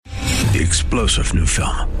The explosive new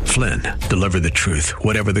film, Flynn, deliver the truth,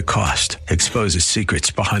 whatever the cost, exposes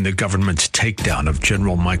secrets behind the government's takedown of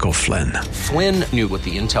General Michael Flynn. Flynn knew what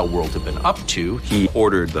the intel world had been up to. He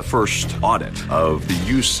ordered the first audit of the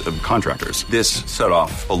use of contractors. This set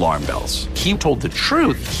off alarm bells. He told the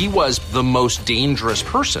truth. He was the most dangerous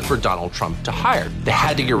person for Donald Trump to hire. They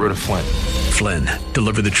had to get rid of Flynn. Flynn,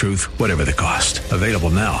 deliver the truth, whatever the cost. Available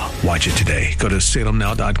now. Watch it today. Go to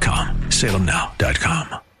salemnow.com.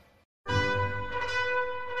 salemnow.com.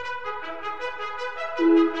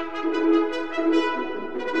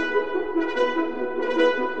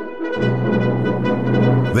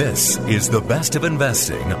 This is The Best of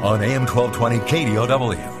Investing on AM 1220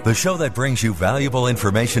 KDOW, the show that brings you valuable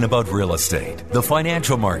information about real estate, the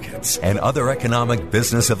financial markets, and other economic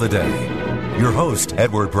business of the day. Your host,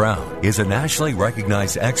 Edward Brown, is a nationally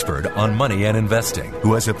recognized expert on money and investing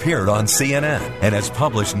who has appeared on CNN and has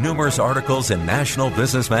published numerous articles in national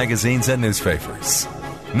business magazines and newspapers.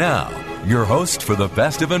 Now, your host for The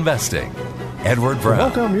Best of Investing, Edward Brown.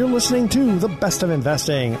 Welcome. You're listening to The Best of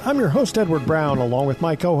Investing. I'm your host, Edward Brown, along with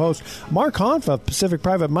my co-host, Mark Hanf of Pacific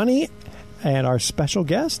Private Money, and our special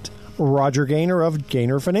guest, Roger Gaynor of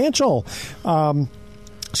Gaynor Financial.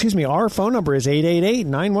 Our phone number is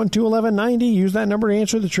 888-912-1190. Use that number to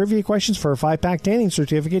answer the trivia questions for a 5-pack tanning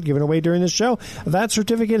certificate given away during this show. That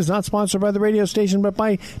certificate is not sponsored by the radio station, but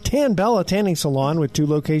by Tan Bella Tanning Salon with 2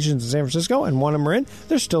 locations in San Francisco and 1 in Marin.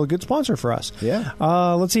 They're still a good sponsor for us. Yeah.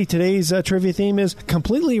 Let's see. Today's trivia theme is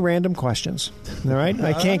completely random questions. All right?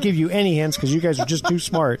 I can't give you any hints because you guys are just too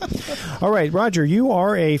smart. All right, Roger, you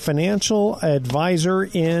are a financial advisor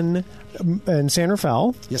in San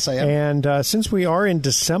Rafael. Yes, I am. And since we are in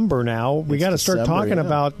December now, we got to start talking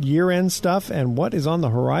about year-end stuff and what is on the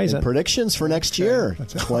horizon. And predictions for next year,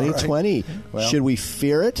 2020. Right. Well, should we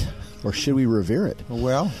fear it or should we revere it?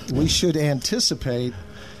 Well, we should anticipate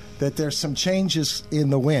that there's some changes in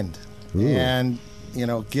the wind. Ooh. And, you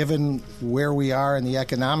know, given where we are in the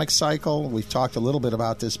economic cycle, we've talked a little bit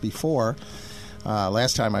about this before,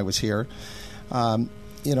 last time I was here.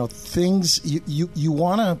 Things you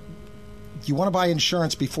want to... You want to buy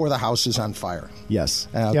insurance before the house is on fire. Yes.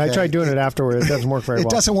 Okay. Yeah, I tried doing it afterward. It doesn't work very well. It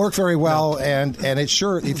doesn't work very well, and it's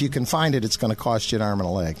sure, if you can find it, it's going to cost you an arm and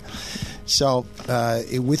a leg. So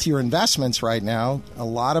with your investments right now, a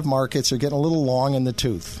lot of markets are getting a little long in the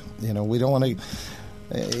tooth. You know, we don't want to...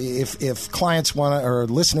 If clients want to, or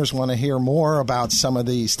listeners want to hear more about some of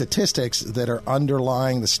the statistics that are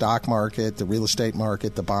underlying the stock market, the real estate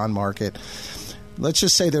market, the bond market... Let's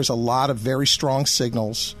just say there's a lot of very strong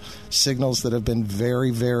signals that have been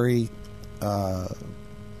very, very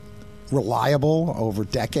reliable over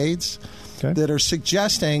decades, that are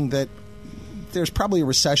suggesting that there's probably a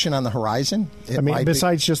recession on the horizon.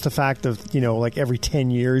 Besides just the fact of, like every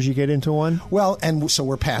 10 years you get into one? Well, and so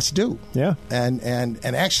we're past due. Yeah. And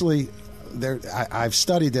actually, I've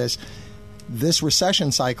studied this. This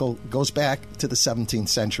recession cycle goes back to the 17th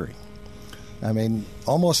century. I mean,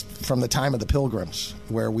 almost from the time of the Pilgrims,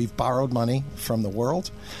 where we've borrowed money from the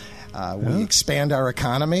world. We expand our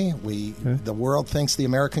economy. The world thinks the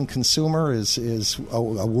American consumer is a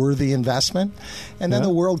worthy investment. And then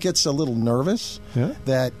the world gets a little nervous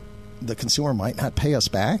that the consumer might not pay us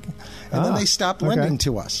back. And then they stop lending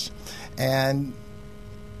to us. And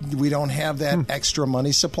we don't have that extra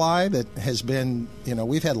money supply that has been,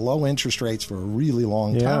 we've had low interest rates for a really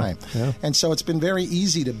long time. Yeah. And so it's been very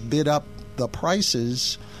easy to bid up the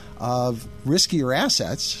prices of riskier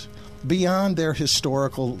assets beyond their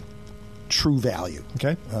historical true value.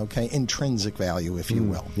 Okay, intrinsic value, if you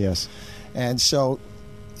will. Yes. And so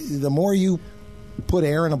the more you put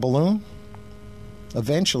air in a balloon,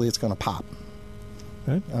 eventually it's going to pop.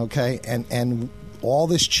 Okay, and all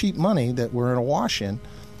this cheap money that we're in awash in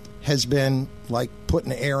has been like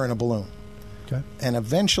putting air in a balloon. Okay. And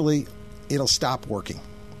eventually it'll stop working.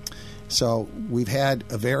 So we've had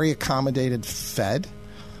a very accommodated Fed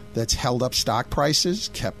that's held up stock prices,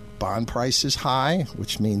 kept bond prices high,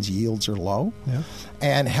 which means yields are low,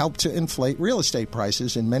 and helped to inflate real estate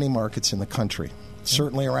prices in many markets in the country.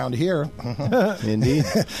 Certainly around here. Indeed.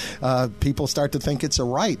 People start to think it's a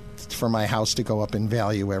right for my house to go up in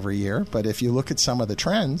value every year. But if you look at some of the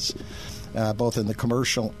trends, both in the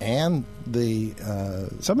commercial and the...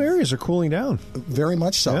 some areas are cooling down. Very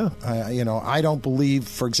much so. Yeah. I don't believe,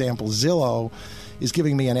 for example, Zillow is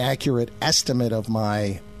giving me an accurate estimate of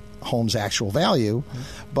my home's actual value,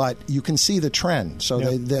 but you can see the trend. So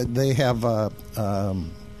they have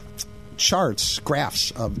charts,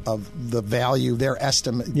 graphs of the value, their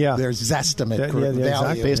estimate, their zestimate value.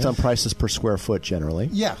 Exactly. Based on prices per square foot generally.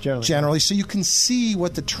 Yeah, generally. So you can see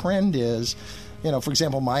what the trend is For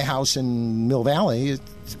example, my house in Mill Valley,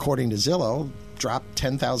 according to Zillow, dropped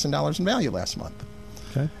 $10,000 in value last month.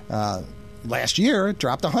 Okay. Last year, it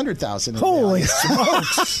dropped $100,000. Holy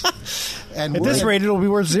smokes! And at this rate, it'll be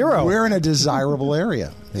worth zero. We're in a desirable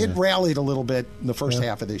area. It rallied a little bit in the first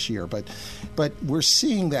half of this year, but we're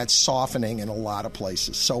seeing that softening in a lot of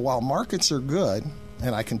places. So while markets are good,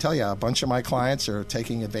 and I can tell you, a bunch of my clients are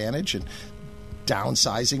taking advantage and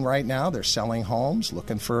downsizing right now. They're selling homes,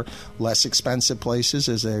 looking for less expensive places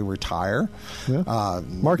as they retire. Yeah.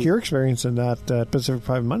 Mark, you're experiencing that at Pacific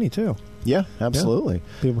Private Money, too. Yeah, absolutely.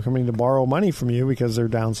 Yeah. People coming to borrow money from you because they're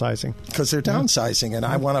downsizing. And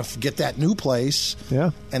I want to get that new place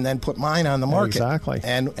and then put mine on the market. Exactly.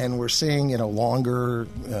 And we're seeing, longer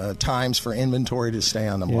times for inventory to stay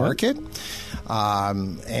on the market.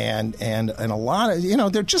 And a lot of,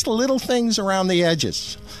 they're just little things around the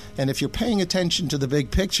edges. And if you're paying attention to the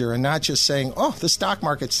big picture and not just saying, oh, the stock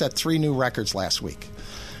market set 3 new records last week.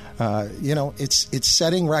 It's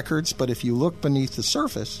setting records, but if you look beneath the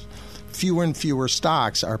surface, fewer and fewer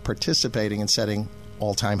stocks are participating in setting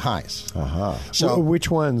all-time highs. So,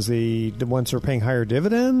 which ones? The ones that are paying higher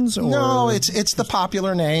dividends? Or? No, it's the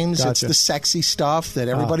popular names. Gotcha. It's the sexy stuff that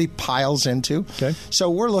everybody piles into. Okay. So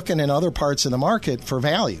we're looking in other parts of the market for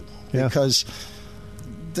value because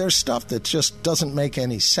there's stuff that just doesn't make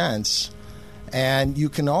any sense. And you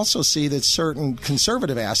can also see that certain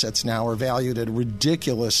conservative assets now are valued at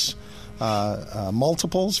ridiculous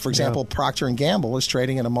multiples. For example, Procter & Gamble is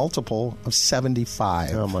trading at a multiple of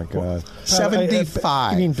 75. Oh, my God.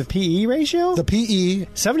 75. You mean the PE ratio? The PE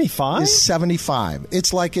 75? is 75.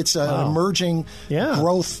 It's like it's an emerging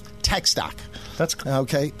growth tech stock. That's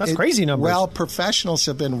okay. That's crazy numbers. Well, professionals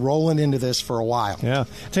have been rolling into this for a while. Yeah.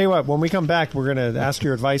 Tell you what, when we come back, we're going to ask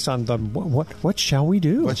your advice on the what shall we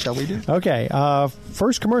do? What shall we do? Okay.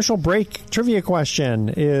 First commercial break trivia question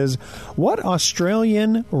is: what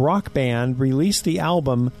Australian rock band released the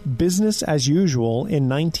album "Business as Usual" in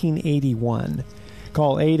 1981?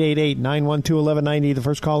 Call 888-912-1190. The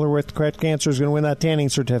first caller with the correct answer is going to win that tanning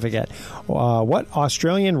certificate. What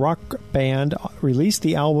Australian rock band released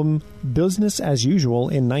the album Business as Usual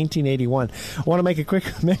in 1981? I want to make a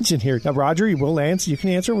quick mention here. Now, Roger, you will answer. You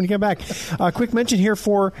can answer when you get back. A quick mention here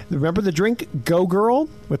for, remember the drink Go Girl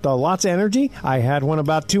with lots of energy? I had one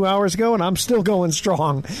about 2 hours ago, and I'm still going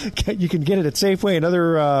strong. You can get it at Safeway and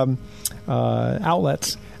other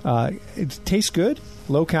outlets. It tastes good.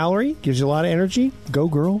 Low calorie, gives you a lot of energy. Go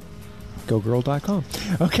Girl. GoGirl.com.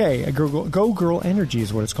 Okay, Go Girl Energy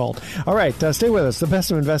is what it's called. All right, stay with us. The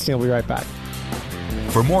best of investing. I'll be right back.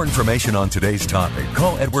 For more information on today's topic,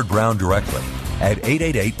 call Edward Brown directly at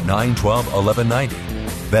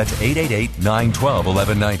 888-912-1190. That's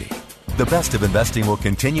 888-912-1190. The best of investing will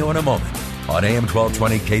continue in a moment on AM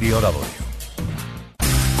 1220 KDOW.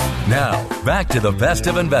 Now, back to the best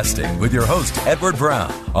of investing with your host, Edward Brown,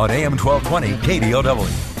 on AM 1220 KDOW.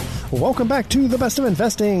 Welcome back to the best of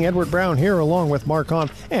investing. Edward Brown here along with Mark Hanf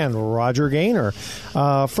and Roger Gaynor.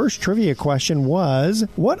 First trivia question was,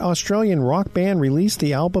 what Australian rock band released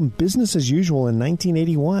the album Business as Usual in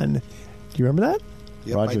 1981? Do you remember that?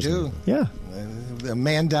 Yep, Rogers. I do. Yeah. The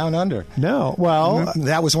Man Down Under. No, well...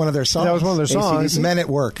 that was one of their songs. That was one of their songs. Men at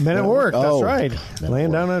Work. Men at Work, that's right.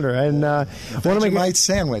 Land Down Under. And Vegemite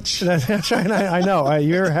sandwich. That's right, I know.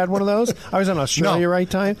 You ever had one of those? I was in Australia right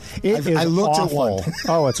time. I looked awful. at one.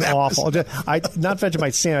 Oh, it's awful. Not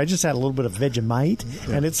Vegemite sandwich. I just had a little bit of Vegemite,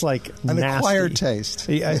 and it's like an nasty. Acquired taste.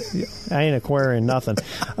 I ain't acquiring nothing.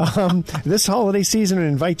 This holiday season, we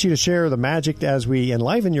invite you to share the magic as we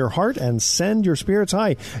enliven your heart and send your spirits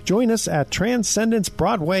high. Join us at Transcendence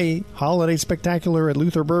Broadway Holiday Spectacular at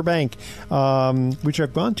Luther Burbank, which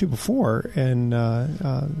I've gone to before, and up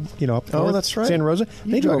north, that's right. Santa Rosa.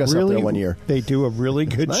 They do us up there one year. They do a really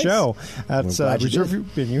good nice. show. That's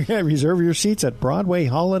reserve your seats at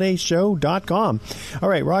BroadwayHolidayShow.com. All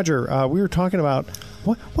right, Roger. We were talking about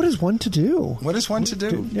what is one to do. What is one to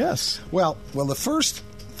do? Yes. Well, the first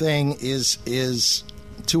thing is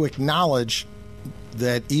to acknowledge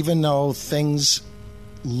that even though things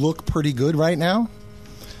look pretty good right now,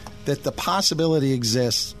 that the possibility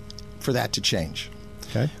exists for that to change.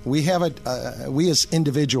 Okay. We have we as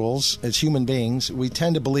individuals, as human beings, we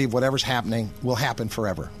tend to believe whatever's happening will happen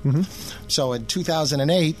forever. Mm-hmm. So in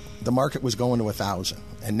 2008, the market was going to 1,000,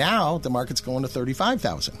 and now the market's going to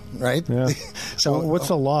 35,and right? Yeah. So what's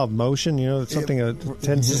the law of motion? It's something that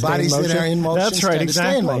tends to stay in motion. Bodies that are in motion. That's right, exactly. To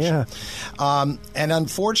stay in motion. Yeah. And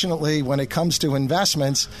unfortunately, when it comes to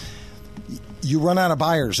investments, you run out of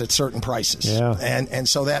buyers at certain prices. Yeah. And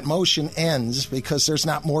so that motion ends because there's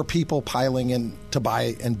not more people piling in to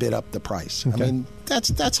buy and bid up the price. Okay. I mean,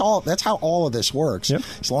 that's how all of this works. Yep.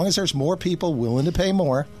 As long as there's more people willing to pay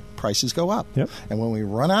more, prices go up. Yep. And when we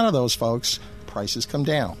run out of those folks, prices come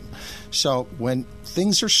down. So when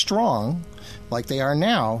things are strong, like they are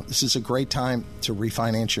now, this is a great time to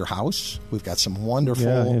refinance your house. We've got some wonderful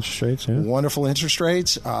interest rates. Yeah. Wonderful interest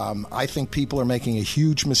rates. I think people are making a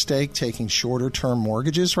huge mistake taking shorter-term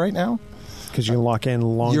mortgages right now. Because you can lock in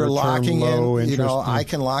longer You're locking low in, interest. I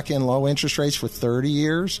can lock in low interest rates for 30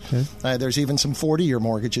 years. Okay. There's even some 40-year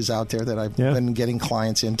mortgages out there that I've been getting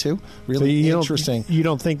clients into. Really interesting. You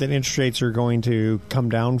don't think that interest rates are going to come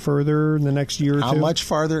down further in the next year or two? How much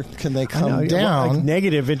farther can they come Well, down? like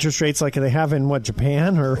negative interest rates like they have in,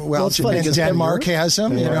 Japan? Well, it's funny because Denmark has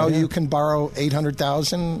them. Denmark, You can borrow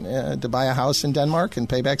 $800,000 to buy a house in Denmark and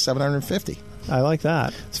pay back $750,000. I like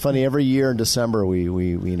that. It's funny. Every year in December,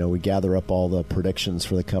 we gather up all the predictions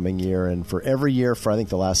for the coming year, and for every year, for I think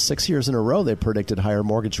the last 6 years in a row, they predicted higher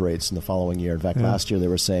mortgage rates in the following year. In fact, last year they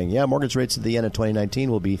were saying, mortgage rates at the end of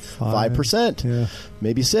 2019 will be 5%,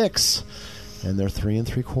 maybe 6%. And they're 3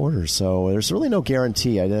 3/4. So there's really no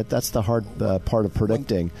guarantee. That's the hard part of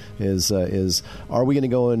predicting is are we going to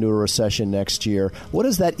go into a recession next year? What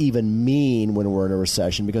does that even mean when we're in a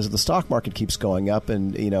recession? Because if the stock market keeps going up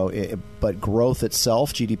and, but growth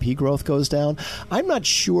itself, GDP growth goes down, I'm not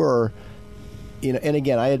sure. And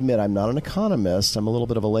again, I admit I'm not an economist. I'm a little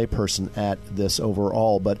bit of a layperson at this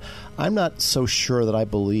overall, but I'm not so sure that I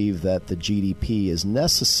believe that the GDP is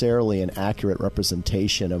necessarily an accurate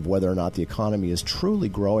representation of whether or not the economy is truly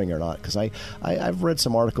growing or not. Because I've read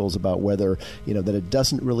some articles about whether, that it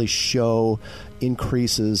doesn't really show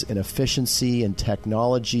increases in efficiency and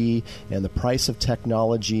technology and the price of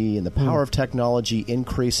technology and the power of technology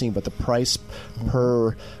increasing, but the price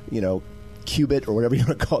per, qubit or whatever you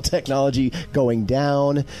want to call technology going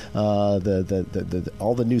down. All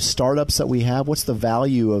the new startups that we have. What's the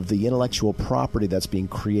value of the intellectual property that's being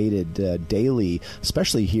created daily,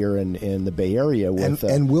 especially here in the Bay Area? With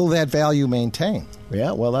and will that value maintain?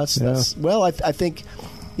 Yeah. Well, that's well. I think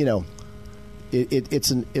it's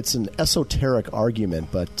an esoteric argument,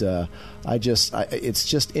 but it's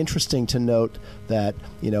just interesting to note that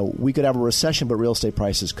we could have a recession, but real estate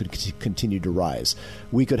prices could continue to rise.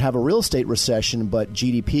 We could have a real estate recession, but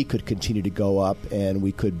GDP could continue to go up, and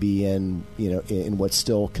we could be in what's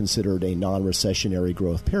still considered a non-recessionary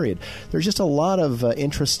growth period. There's just a lot of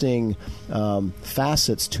interesting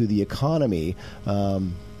facets to the economy.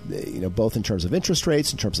 Both in terms of interest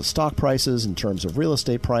rates, in terms of stock prices, in terms of real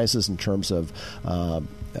estate prices, in terms of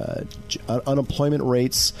unemployment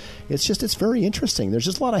rates. It's very interesting. There's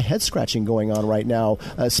just a lot of head scratching going on right now,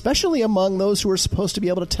 especially among those who are supposed to be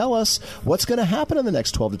able to tell us what's going to happen in the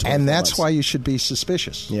next 12 to 24 months. And that's why you should be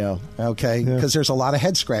suspicious. Yeah. Okay? Because there's a lot of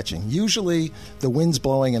head scratching. Usually the wind's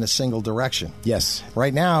blowing in a single direction. Yes.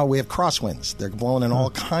 Right now we have crosswinds. They're blowing in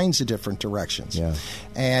all kinds of different directions. Yeah.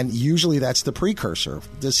 And usually that's the precursor.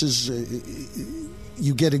 This is,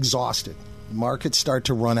 you get exhausted. Markets start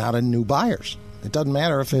to run out of new buyers. It doesn't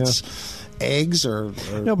matter if it's eggs or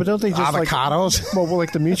no, but don't they just avocados?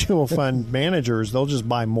 Like the mutual fund managers, they'll just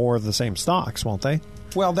buy more of the same stocks, won't they?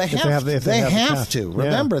 Well, they have to.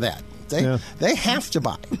 Remember that. They have to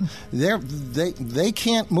buy. They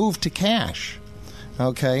can't move to cash.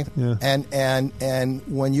 Okay? Yeah. And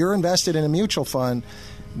when you're invested in a mutual fund,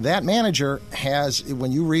 that manager has,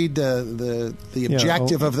 when you read the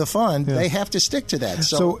objective of the fund, they have to stick to that.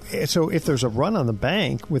 So if there's a run on the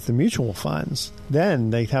bank with the mutual funds, then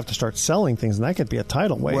they have to start selling things, and that could be a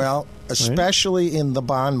tidal wave. Well, especially in the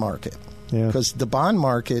bond market, because the bond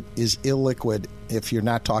market is illiquid if you're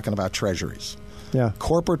not talking about treasuries. Yeah.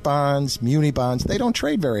 Corporate bonds, muni bonds, they don't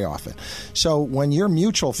trade very often. So when your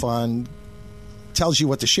mutual fund tells you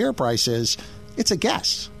what the share price is, it's a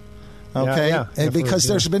guess. Okay, because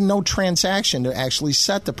there's been no transaction to actually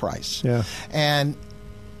set the price. Yeah, and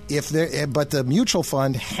but the mutual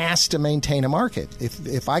fund has to maintain a market.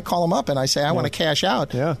 If I call them up and I say I want to cash out,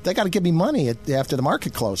 they got to give me money after the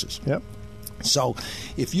market closes. Yep. So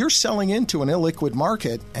if you're selling into an illiquid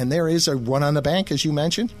market and there is a run on the bank, as you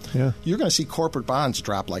mentioned, you're going to see corporate bonds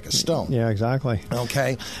drop like a stone. Yeah, exactly.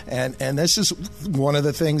 Okay, and this is one of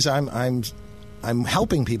the things I'm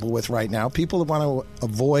helping people with right now. People that want to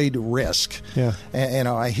avoid risk. Yeah. And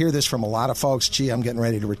I hear this from a lot of folks. Gee, I'm getting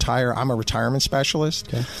ready to retire. I'm a retirement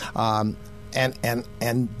specialist. Okay.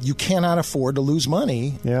 And you cannot afford to lose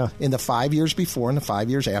money in the 5 years before and the 5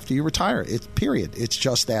 years after you retire. Period. It's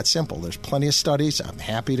just that simple. There's plenty of studies. I'm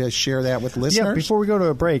happy to share that with listeners. Yeah, before we go to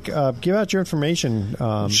a break, give out your information.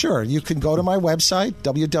 Sure. You can go to my website,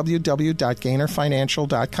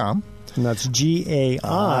 www.gainerfinancial.com. And that's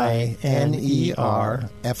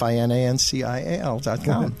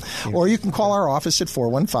GAINERFINANCIAL.com. Or you can call our office at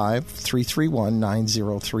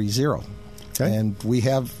 415-331-9030. Okay. And we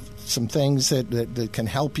have some things that can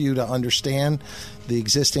help you to understand the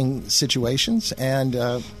existing situations. And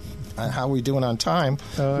how are we doing on time?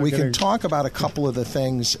 We can talk about a couple of the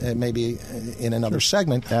things maybe in another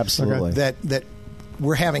segment. Absolutely. That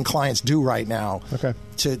we're having clients do right now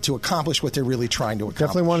to accomplish what they're really trying to accomplish.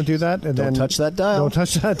 Definitely want to do that. And don't touch that dial. Don't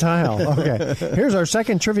touch that dial. Okay. Here's our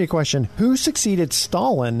second trivia question. Who succeeded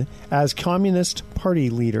Stalin as Communist Party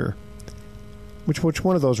leader? Which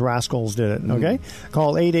one of those rascals did it? Okay.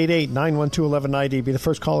 Call 888-912-1190. Be the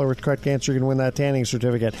first caller with the correct answer. You're going to win that tanning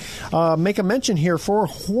certificate. Make a mention here for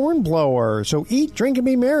Hornblower. So eat, drink, and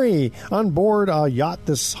be merry on board a yacht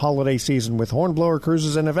this holiday season with Hornblower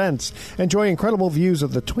Cruises and Events. Enjoy incredible views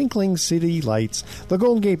of the twinkling city lights, the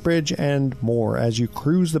Golden Gate Bridge, and more as you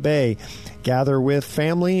cruise the bay. Gather with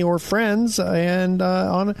family or friends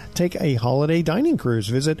and take a holiday dining cruise.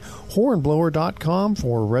 Visit hornblower.com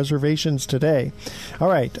for reservations today. All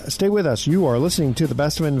right, stay with us. You are listening to The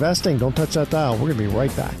Best of Investing. Don't touch that dial. We're going to be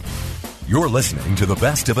right back. You're listening to The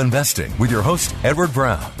Best of Investing with your host, Edward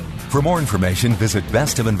Brown. For more information, visit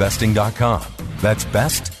bestofinvesting.com. That's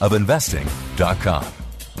bestofinvesting.com.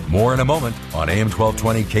 More in a moment on AM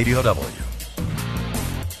 1220 KDOW.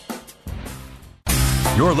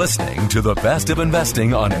 You're listening to The Best of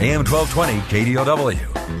Investing on AM 1220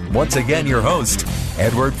 KDOW. Once again, your host,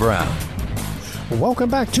 Edward Brown. Welcome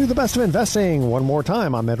back to The Best of Investing. One more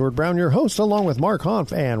time, I'm Edward Brown, your host, along with Mark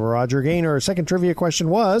Hanf and Roger Gaynor. Our second trivia question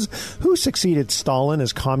was, who succeeded Stalin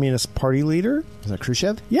as Communist Party leader? Is that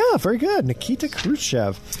Khrushchev? Yeah, very good. Nikita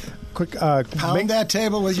Khrushchev. Quick, pound that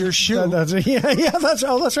table with your shoe. That's right.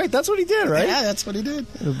 That's what he did, right? Yeah, that's what he did.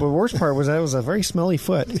 The worst part was that it was a very smelly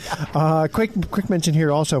foot. Quick mention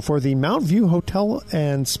here also for the Mount View Hotel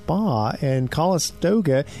and Spa in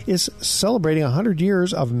Calistoga is celebrating 100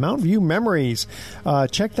 years of Mount View memories.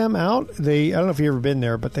 Check them out. I don't know if you've ever been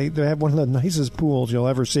there, but they have one of the nicest pools you'll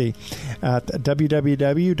ever see at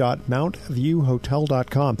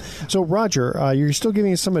www.mountviewhotel.com. So, Roger, you're still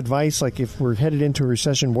giving us some advice, like if we're headed into a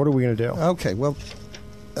recession, what are we going to do? Okay, well,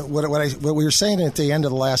 what we were saying at the end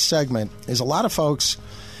of the last segment is a lot of folks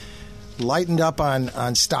lightened up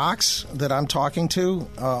on stocks that I'm talking to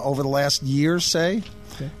over the last year, say,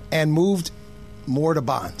 and moved more to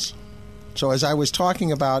bonds. So as I was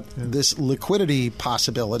talking about this liquidity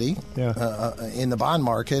possibility in the bond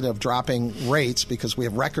market of dropping rates because we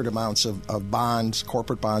have record amounts of bonds,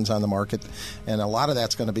 corporate bonds on the market, and a lot of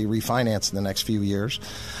that's going to be refinanced in the next few years,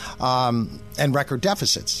 and record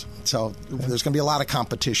deficits. So there's going to be a lot of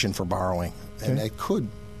competition for borrowing. And it could,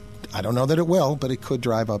 I don't know that it will, but it could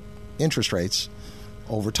drive up interest rates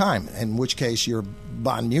over time, in which case your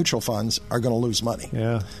bond mutual funds are going to lose money.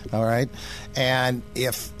 Yeah. All right. And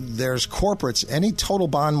if there's corporates, any total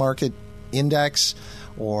bond market index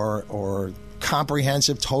or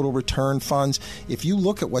comprehensive total return funds, if you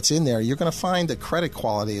look at what's in there, you're going to find that credit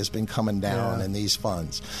quality has been coming down in these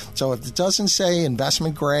funds. So if it doesn't say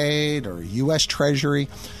investment grade or U.S. Treasury,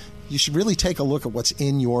 you should really take a look at what's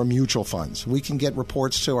in your mutual funds. We can get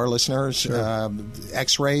reports to our listeners,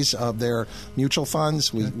 x-rays of their mutual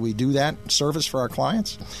funds. We do that service for our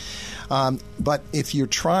clients. But if you're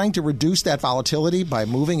trying to reduce that volatility by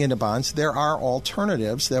moving into bonds, there are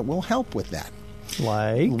alternatives that will help with that.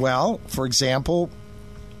 Like? Well, for example,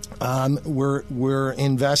 we're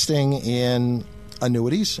investing in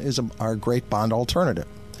annuities is our great bond alternative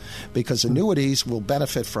because annuities will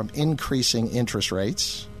benefit from increasing interest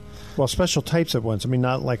rates. Well, special types of ones. I mean,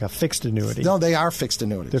 not like a fixed annuity. No, they are fixed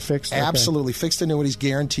annuities. They're fixed? Okay. Absolutely. Fixed annuities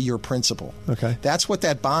guarantee your principal. Okay. That's what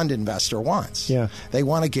that bond investor wants. Yeah. They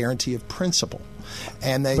want a guarantee of principal.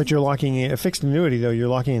 But you're locking in a fixed annuity, though. You're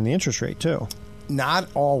locking in the interest rate, too. Not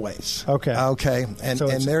always. Okay. Okay. And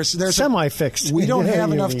there's semi-fixed. We don't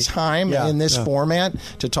have enough time in this format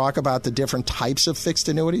to talk about the different types of fixed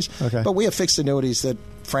annuities. Okay. But we have fixed annuities that,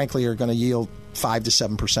 frankly, are going to yield 5 to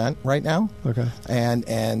 7% right now. Okay.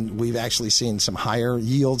 And we've actually seen some higher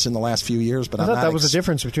yields in the last few years. But I thought that was the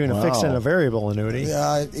difference between a fixed and a variable annuity.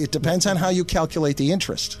 It depends on how you calculate the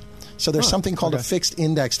interest. So there's something called a fixed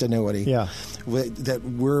indexed annuity that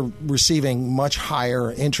we're receiving much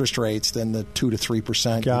higher interest rates than the 2 to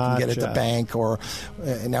 3% you can get at the bank. Or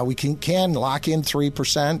now we can lock in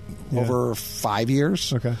 3% over 5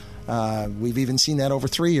 years. Okay. We've even seen that over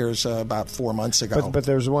 3 years about 4 months ago. But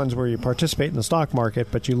there's ones where you participate in the stock market,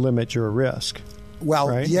 but you limit your risk. Well,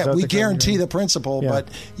 right? yeah, we guarantee the principal, Yeah. but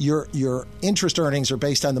your interest earnings are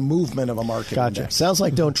based on the movement of a market Gotcha. index. Sounds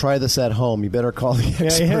like don't try this at home. You better call the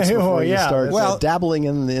experts before you start dabbling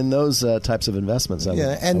in those types of investments.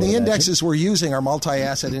 And the indexes we're using are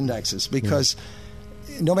multi-asset indexes because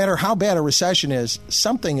no matter how bad a recession is,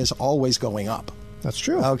 something is always going up. That's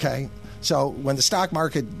true. Okay? So when the stock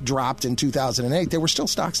market dropped in 2008, there were still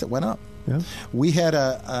stocks that went up. Yeah. We had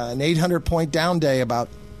an 800-point down day about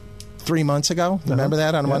 3 months ago. Remember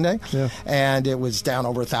that on Monday? Yeah. And it was down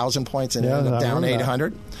over 1,000 points and it ended up down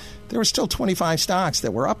 800. There were still 25 stocks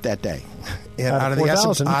that were up that day. Out of the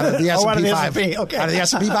S&P. Out of the S&P. Okay. Out of the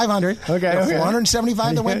S&P 500. Okay.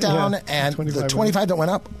 475 that went down, Yeah. and the 25 that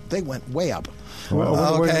went up, they went way up. They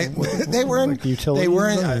were in. Like utilities, they were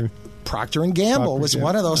in. or- Procter and Gamble was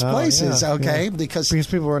one of those places, because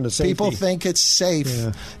people were into safety. People think it's safe,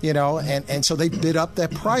 and so they bid up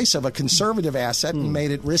that price of a conservative asset and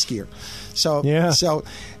made it riskier. So that's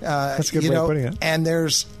a good way of putting it. And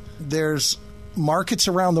there's markets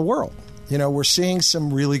around the world. We're seeing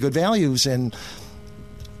some really good values in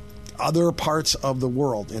other parts of the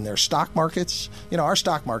world in their stock markets. Our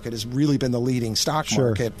stock market has really been the leading stock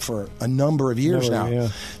market for a number of years now. Yeah.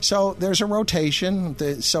 So there's a rotation.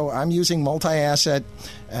 So I'm using multi-asset,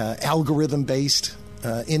 algorithm-based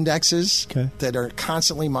indexes that are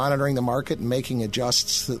constantly monitoring the market and making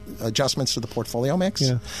adjustments to the portfolio mix.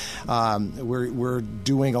 Yeah. We're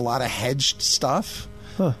doing a lot of hedged stuff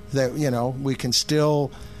that we can still.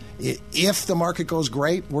 If the market goes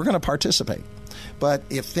great, we're going to participate. But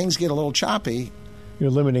if things get a little choppy,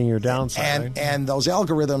 you're limiting your downside. And those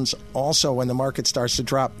algorithms also, when the market starts to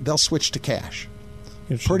drop, they'll switch to cash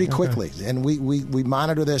pretty quickly. And we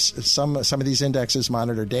monitor this. Some of these indexes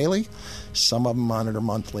monitor daily. Some of them monitor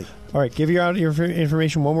monthly. All right, give out your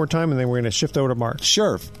information one more time, and then we're going to shift over to Mark.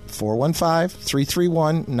 Sure.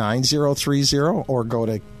 415-331-9030, or go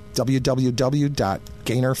to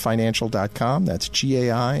www.gainerfinancial.com. That's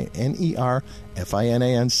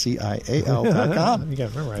GAINERFINANCIAL.com. You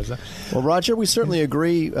got to memorize that. Well, Roger, we certainly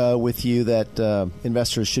agree with you that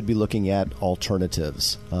investors should be looking at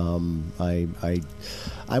alternatives. I'm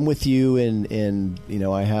with you in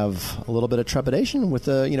I have a little bit of trepidation with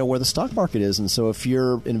where the stock market is, and so if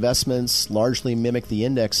your investments largely mimic the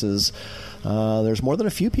indexes, there's more than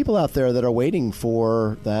a few people out there that are waiting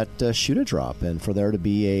for that shoe to drop and for there to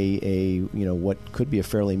be a what could be a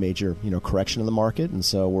fairly major correction in the market. And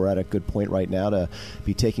so we're at a good point right now to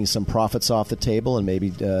be taking some profits off the table and maybe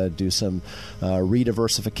do some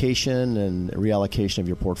rediversification and reallocation of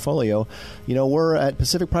your portfolio. We're at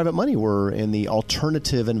Pacific Private Money. We're in the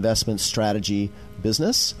alternative investment strategy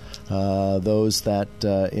business. Those that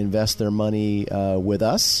invest their money with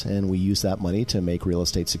us, and we use that money to make real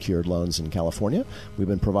estate secured loans in California. We've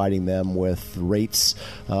been providing them with rates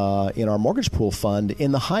in our mortgage pool fund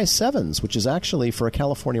in the high sevens, which is actually for a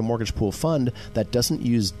California mortgage pool fund that doesn't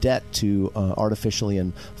use debt to artificially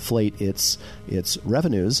inflate its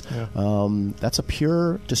revenues. Yeah. That's a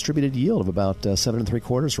pure distributed yield of about 7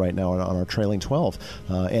 3/4 right now on our trailing 12,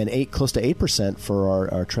 and close to 8% for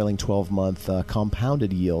our trailing 12-month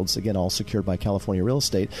compounded yields. Again, all secured by California real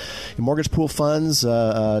estate. In mortgage pool funds,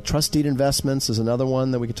 trust deed investments is another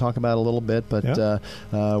one that we could talk about a little bit, but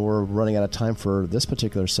we're running out of time for this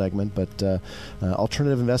particular segment. But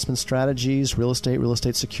alternative investment strategies, real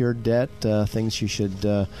estate secured debt, things you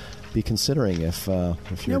should be considering if you're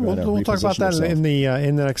going to we'll talk about that in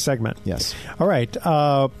the next segment. Yes. All right.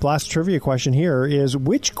 Last trivia question here is: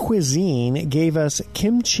 which cuisine gave us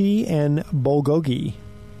kimchi and bulgogi?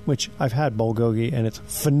 Which I've had bulgogi, and it's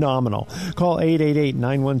phenomenal. Call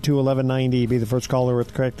 888-912-1190. Be the first caller with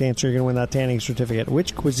the correct answer. You're going to win that tanning certificate.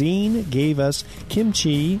 Which cuisine gave us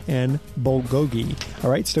kimchi and bulgogi? All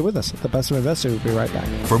right, stay with us. The Best of Investing. We'll be right back.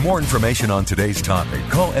 For more information on today's topic,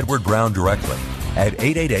 call Edward Brown directly at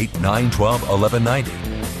 888-912-1190.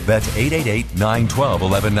 That's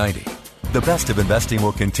 888-912-1190. The Best of Investing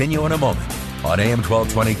will continue in a moment on AM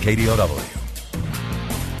 1220 KDOW.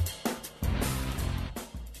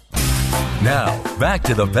 Now, back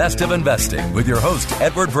to the Best of Investing with your host,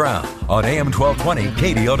 Edward Brown, on AM 1220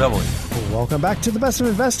 KDOW. Welcome back to the Best of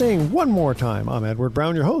Investing. One more time, I'm Edward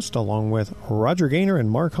Brown, your host, along with Roger Gaynor and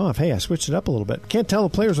Mark Hoff. Hey, I switched it up a little bit. Can't tell the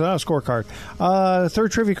players without a scorecard.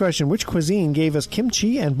 Third trivia question. Which cuisine gave us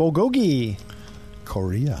kimchi and bulgogi?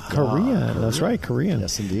 Korea. That's right, Korean.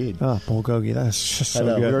 Yes, indeed. Bulgogi, that's just so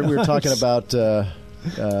good. We were talking about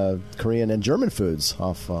Korean and German foods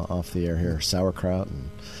off the air here. Sauerkraut and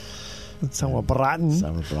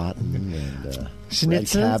Sauerbraten and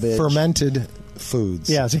schnitzel, cabbage. foods.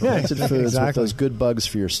 Yes, Rancid foods with exactly. those good bugs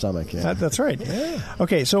for your stomach. Yeah. That's right.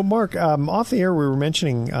 Okay, so Mark, off the air, we were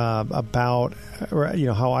mentioning about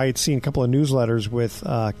how I had seen a couple of newsletters with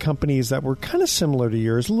companies that were kind of similar to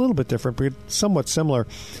yours, a little bit different, but somewhat similar.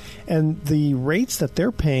 And the rates that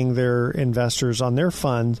they're paying their investors on their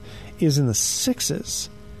fund is in the 6s.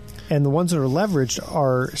 And the ones that are leveraged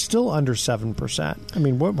are still under 7%. I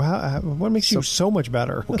mean, what makes you so much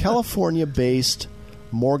better? Well, California-based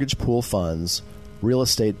mortgage pool funds, real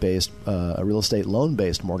estate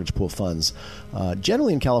loan-based mortgage pool funds,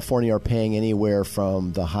 generally in California are paying anywhere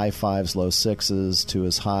from the high 5s, low 6s to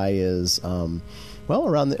as high as around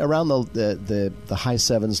the high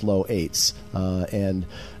 7s, low 8s, and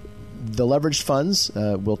the leveraged funds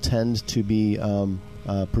will tend to be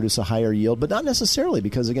produce a higher yield, but not necessarily,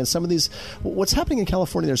 because again, some of these, what's happening in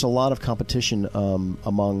California, there's a lot of competition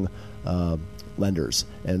among lenders,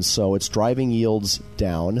 and so it's driving yields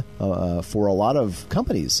down for a lot of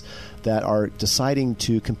companies that are deciding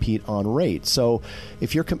to compete on rate. So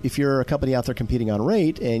if you're a company out there competing on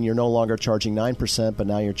rate and you're no longer charging 9%, but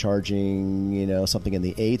now you're charging something in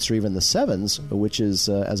the 8s or even the 7s, which is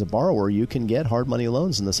as a borrower you can get hard money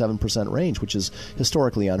loans in the 7% range, which is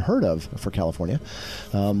historically unheard of for California.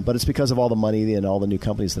 But it's because of all the money and all the new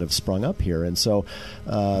companies that have sprung up here. And so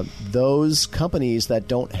those companies that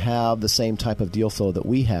don't have the same type of deal flow that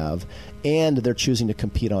we have, and they're choosing to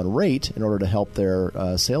compete on rate in order to help their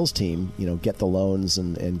sales team, get the loans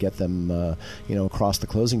and get them, across the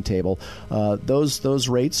closing table. Those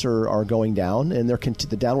rates are going down, and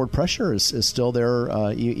the downward pressure is still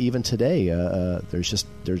there even today.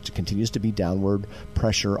 There continues to be downward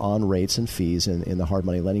pressure on rates and fees in the hard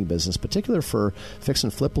money lending business, particularly for fix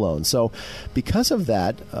and flip loans. So, because of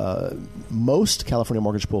that, most California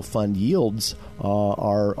Mortgage Pool Fund yields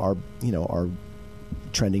are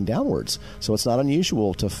trending downwards. So it's not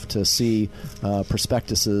unusual to see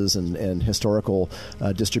prospectuses and historical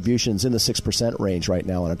distributions in the 6% range right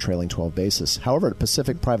now on a trailing 12 basis. However, at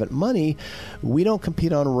Pacific Private Money, we don't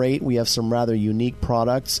compete on rate. We have some rather unique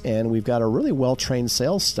products, and we've got a really well-trained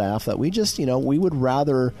sales staff that we just, we would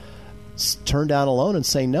rather turn down a loan and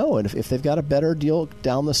say no. And if they've got a better deal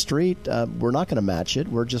down the street, we're not going to match it.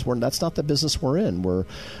 That's not the business we're in.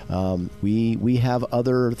 We have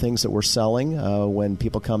other things that we're selling when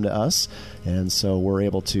people come to us, and so we're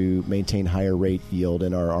able to maintain higher rate yield.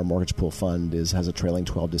 And our mortgage pool fund has a trailing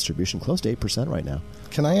 12 distribution close to 8% right now.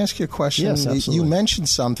 Can I ask you a question? Yes, absolutely. You mentioned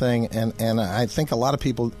something, and I think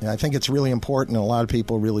I think it's really important, and a lot of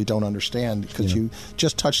people really don't understand, because you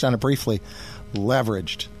just touched on it briefly.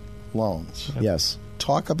 Leveraged loans. Yes.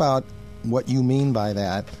 Talk about what you mean by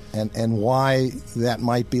that, and why that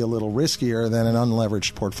might be a little riskier than an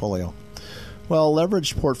unleveraged portfolio. Well,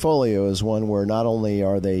 leveraged portfolio is one where not only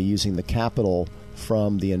are they using the capital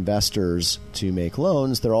from the investors to make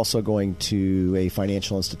loans, they're also going to a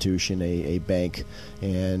financial institution, a bank,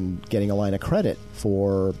 and getting a line of credit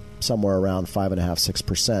for somewhere around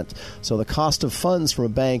 5.5–6%. So the cost of funds from a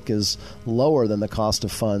bank is lower than the cost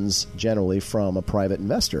of funds generally from a private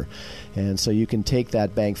investor. And so you can take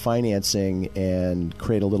that bank financing and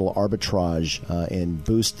create a little arbitrage and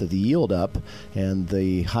boost the yield up. And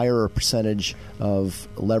the higher percentage of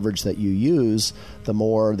leverage that you use, the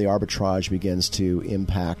more the arbitrage begins to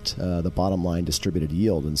impact the bottom line distributed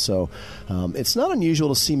yield. And so it's not unusual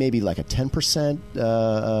to see maybe like a 10%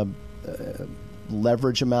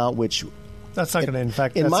 leverage amount, which that's not going to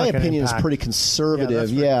impact. In my opinion, is pretty conservative.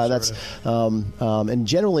 Yeah, that's and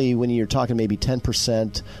generally when you're talking maybe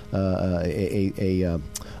 10%,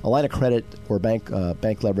 a line of credit or bank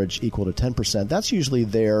leverage equal to 10%, that's usually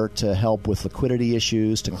there to help with liquidity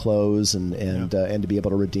issues, to close and to be able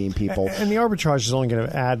to redeem people. And the arbitrage is only going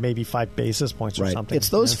to add maybe 5 basis points or something. It's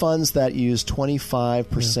those funds that use 25%,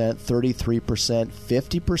 33%,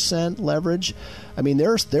 50% leverage. I mean,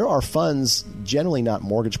 there are funds, generally not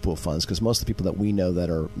mortgage pool funds, because most of the people that we know that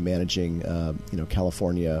are managing,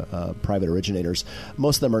 California private originators,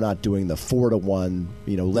 most of them are not doing the 4-to-1,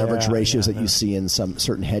 leverage ratios that you see in some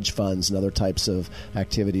certain hedge funds and other types of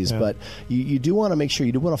activities. But you do want to make sure,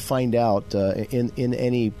 you do want to find out in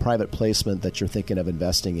any private placement that you're thinking of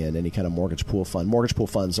investing in, any kind of mortgage pool fund. Mortgage pool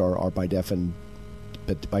funds are by definition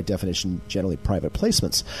generally private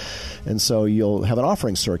placements, and so you'll have an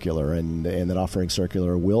offering circular, and that offering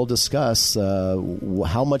circular will discuss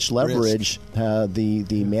how much leverage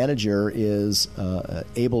the manager is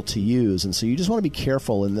able to use. And so you just want to be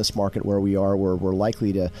careful in this market where we are, where we're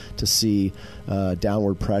likely to see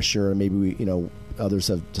downward pressure, and maybe others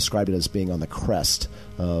have described it as being on the crest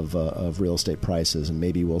of real estate prices, and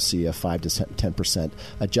maybe we'll see a 5 to 10%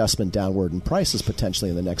 adjustment downward in prices potentially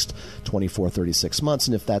in the next 24, 36 months.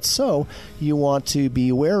 And if that's so, you want to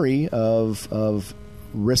be wary of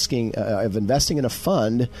risking of investing in a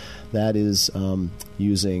fund that is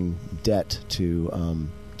using debt to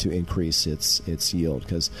increase its yield,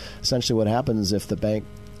 because essentially what happens if the bank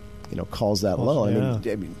calls that loan.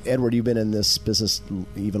 I mean, Edward, you've been in this business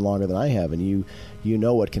even longer than I have, and you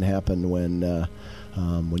know what can happen when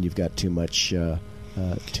you've got too much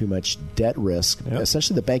debt risk. Yep.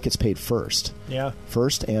 Essentially, the bank gets paid first. Yeah,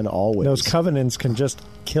 first and always. Those covenants can just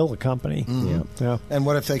kill a company. Mm-hmm. Yeah. And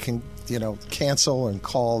what if they can cancel and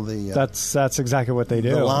call the? That's exactly what they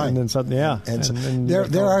do. The line. And then suddenly, and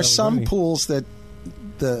there are some pools that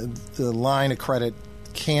the line of credit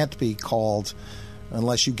can't be called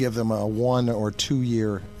unless you give them a 1 or 2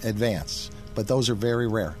 year advance. But those are very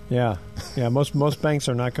rare. Yeah. Most banks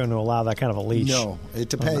are not going to allow that kind of a leash. No, it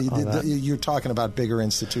depends. You're talking about bigger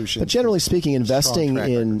institutions. But generally speaking, investing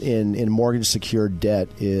in mortgage secured debt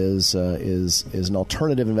is an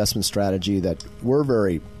alternative investment strategy that we're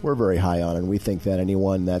very high on, and we think that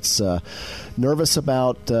anyone that's nervous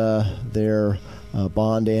about their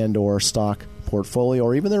bond and or stock portfolio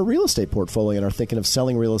or even their real estate portfolio and are thinking of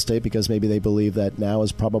selling real estate because maybe they believe that now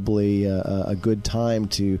is probably a good time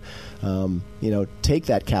to take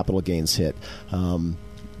that capital gains hit.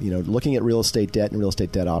 Looking at real estate debt and real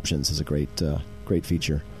estate debt options is a great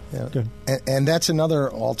feature. Yeah. Good. And that's another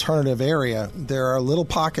alternative area. There are little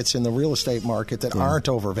pockets in the real estate market that aren't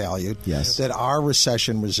overvalued, that are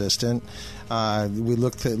recession resistant. We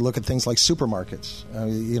look at things like supermarkets.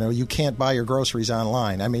 You can't buy your groceries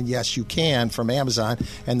online. I mean, yes, you can from Amazon,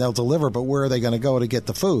 and they'll deliver, but where are they going to go to get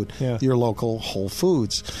the food? Yeah. Your local Whole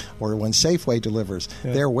Foods, or when Safeway delivers.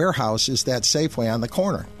 Yeah. Their warehouse is that Safeway on the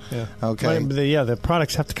corner. Yeah. Okay. The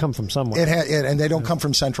products have to come from somewhere. And they don't come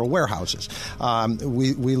from central warehouses.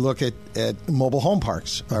 We look at mobile home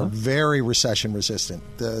parks are very recession resistant.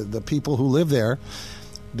 The people who live there,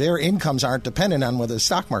 their incomes aren't dependent on whether the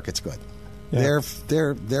stock market's good. Yeah.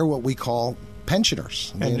 They're what we call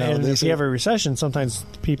pensioners. And if you have a recession, sometimes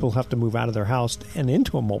people have to move out of their house and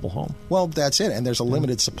into a mobile home. Well, that's it, and there's a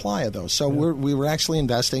limited supply of those. So we were actually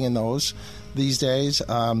investing in those these days.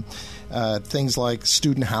 Things like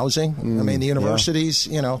student housing. I mean, the universities,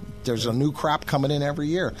 there's a new crop coming in every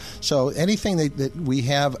year. So anything that we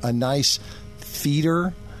have a nice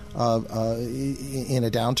feeder in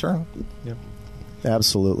a downturn. Yeah.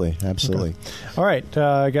 Absolutely. Okay. All right,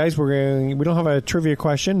 guys, we don't have a trivia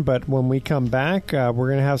question, but when we come back, we're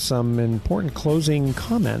going to have some important closing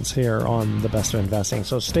comments here on the Best of Investing.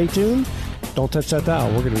 So stay tuned. Don't touch that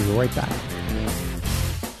dial. We're going to be right back.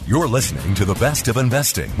 You're listening to The Best of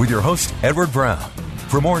Investing with your host, Edward Brown.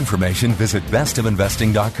 For more information, visit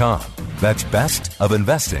bestofinvesting.com. That's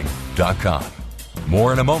bestofinvesting.com.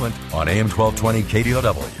 More in a moment on AM 1220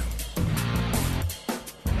 KDOW.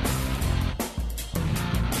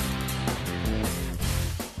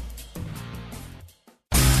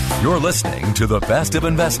 You're listening to The Best of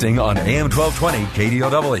Investing on AM 1220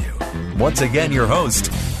 KDOW. Once again, your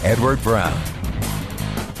host, Edward Brown.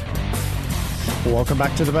 Welcome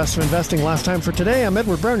back to The Best of Investing. Last time for today, I'm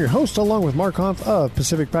Edward Brown, your host, along with Mark Hanf of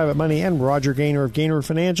Pacific Private Money and Roger Gaynor of Gaynor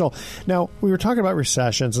Financial. Now, we were talking about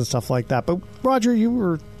recessions and stuff like that, but Roger,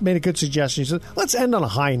 you made a good suggestion. You said, let's end on a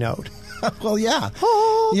high note. Well, yeah.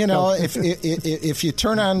 If you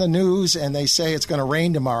turn on the news and they say it's going to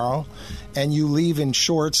rain tomorrow, and you leave in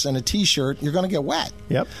shorts and a T-shirt, you're going to get wet.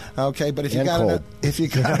 Yep. Okay, but if you got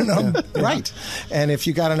right, and if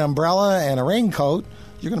you got an umbrella and a raincoat,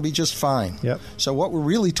 you're going to be just fine. Yep. So what we're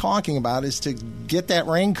really talking about is to get that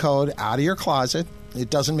raincoat out of your closet. It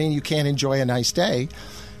doesn't mean you can't enjoy a nice day.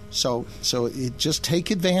 So just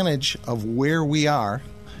take advantage of where we are.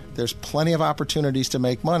 There's plenty of opportunities to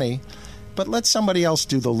make money, but let somebody else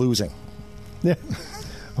do the losing. Yeah.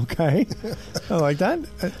 Okay. I like that.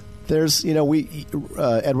 There's,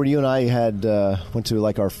 Edward, you and I had went to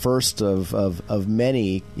like our first of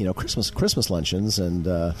many, Christmas luncheons, and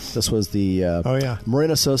this was the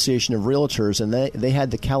Marin Association of Realtors, and they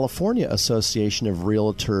had the California Association of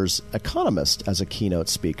Realtors economist as a keynote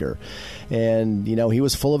speaker, and he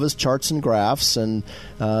was full of his charts and graphs, and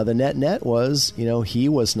the net was, he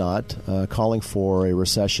was not calling for a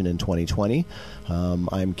recession in 2020.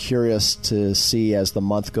 I'm curious to see as the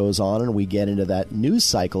month goes on and we get into that news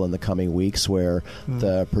cycle in the coming weeks where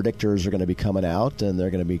the predictors are going to be coming out and they're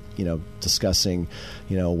going to be, discussing,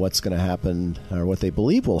 what's going to happen or what they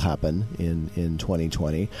believe will happen in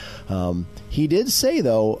 2020. He did say,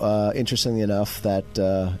 though, interestingly enough, that,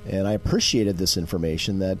 and I appreciated this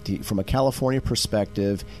information, that from a California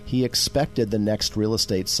perspective, he expected the next real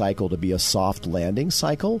estate cycle to be a soft landing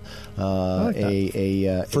cycle.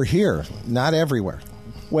 For here, not everywhere.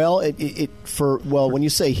 Well, when you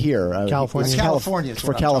say here, California.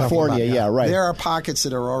 For California, yeah, right. There are pockets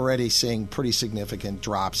that are already seeing pretty significant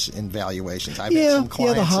drops in valuations. I've had some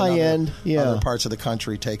clients the high end, other parts of the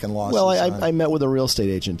country taking losses. Well, I met with a real estate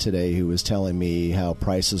agent today who was telling me how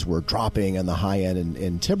prices were dropping on the high end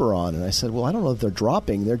in Tiburon, and I said, well, I don't know if they're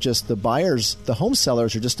dropping. They're just the buyers, the home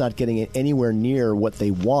sellers are just not getting it anywhere near what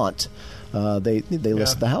they want. They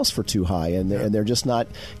listed the house for too high, and they're just not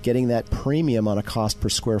getting that premium on a cost per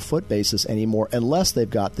square foot basis anymore, unless they've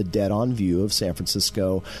got the dead-on view of San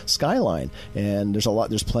Francisco skyline. And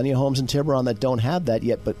there's plenty of homes in Tiburon that don't have that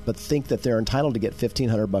yet, but think that they're entitled to get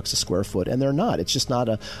 $1,500 a square foot, and they're not. It's just not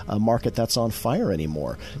a market that's on fire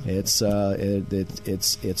anymore. It's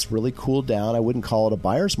really cooled down. I wouldn't call it a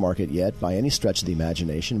buyer's market yet by any stretch of the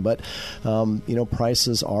imagination, but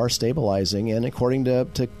prices are stabilizing, and according to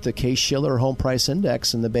the Case-Shiller Home Price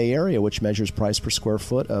Index in the Bay Area, which measures price per square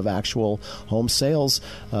foot of actual home sales,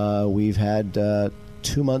 we've had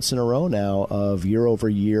 2 months in a row now of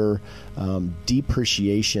year-over-year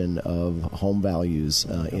depreciation of home values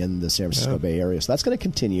in the San Francisco Bay Area. So that's going to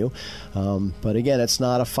continue. But again, it's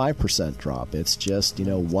not a 5% drop. It's just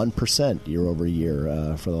 1%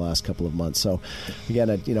 year-over-year for the last couple of months. So again,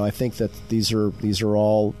 I think that these are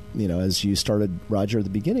all, as you started, Roger, at the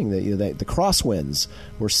beginning, the crosswinds,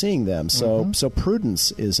 we're seeing them. So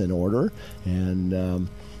prudence is in order, and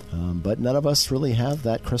but none of us really have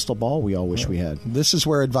that crystal ball we all wish we had. This is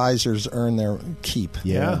where advisors earn their keep.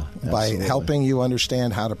 Yeah, by helping you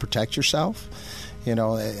understand how to protect yourself.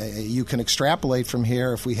 You can extrapolate from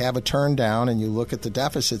here. If we have a turn down and you look at the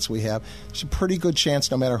deficits we have, there's a pretty good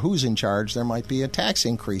chance no matter who's in charge, there might be a tax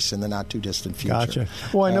increase in the not-too-distant future. Gotcha.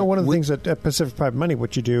 Well, I know one of the things at Pacific Private Money,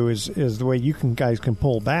 what you do is the way you guys can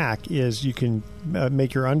pull back is you can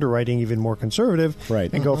make your underwriting even more conservative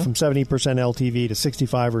and go from 70% LTV to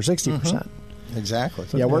 65 or 60%. Exactly.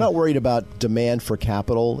 Yeah, we're not worried about demand for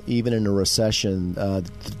capital. Even in a recession,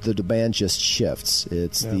 the demand just shifts.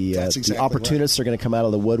 It's the opportunists are going to come out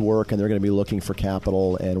of the woodwork, and they're going to be looking for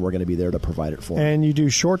capital, and we're going to be there to provide it for them. And you do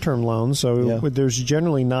short-term loans, so there's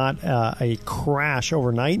generally not a crash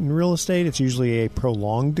overnight in real estate. It's usually a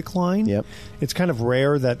prolonged decline. Yep. It's kind of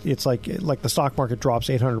rare that it's like the stock market drops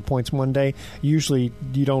 800 points one day. Usually,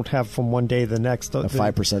 you don't have from one day to the next a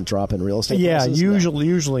 5% drop in real estate. Yeah, prices?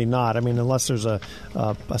 usually not. I mean, unless there's a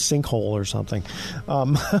sinkhole or something.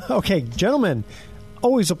 Okay, gentlemen,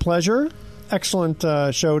 always a pleasure. Excellent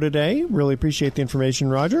show today. Really appreciate the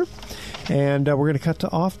information, Roger. And we're going to cut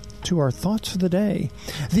off to our thoughts for the day.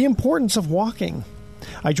 The importance of walking.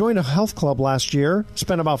 I joined a health club last year,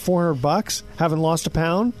 spent about $400, haven't lost a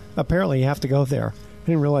pound. Apparently, you have to go there. I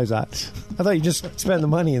didn't realize that. I thought you just spend the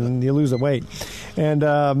money and then you lose the weight. And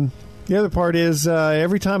the other part is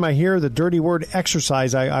every time I hear the dirty word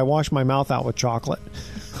exercise, I wash my mouth out with chocolate.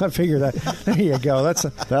 I figure that. There you go.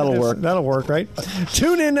 That'll work. That'll work, right?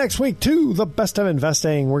 Tune in next week to The Best of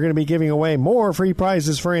Investing. We're going to be giving away more free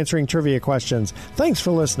prizes for answering trivia questions. Thanks for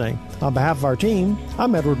listening. On behalf of our team,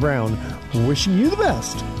 I'm Edward Brown, wishing you the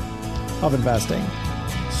best of investing.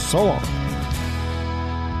 So long.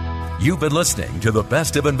 You've been listening to The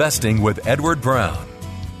Best of Investing with Edward Brown.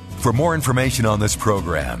 For more information on this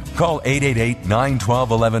program, call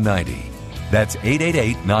 888-912-1190. That's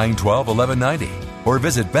 888-912-1190. Or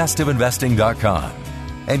visit bestofinvesting.com.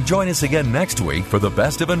 And join us again next week for The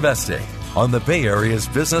Best of Investing on the Bay Area's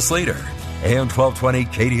business leader, AM 1220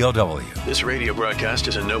 KDOW. This radio broadcast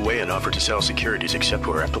is in no way an offer to sell securities except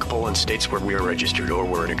where applicable in states where we are registered or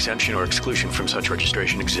where an exemption or exclusion from such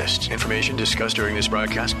registration exists. Information discussed during this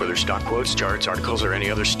broadcast, whether stock quotes, charts, articles, or any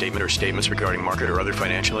other statement or statements regarding market or other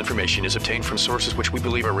financial information is obtained from sources which we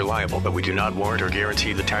believe are reliable, but we do not warrant or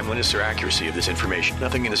guarantee the timeliness or accuracy of this information.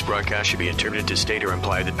 Nothing in this broadcast should be interpreted to state or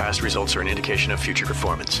imply that past results are an indication of future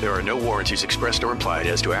performance. There are no warranties expressed or implied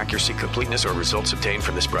as to accuracy, completeness, or results obtained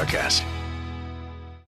from this broadcast.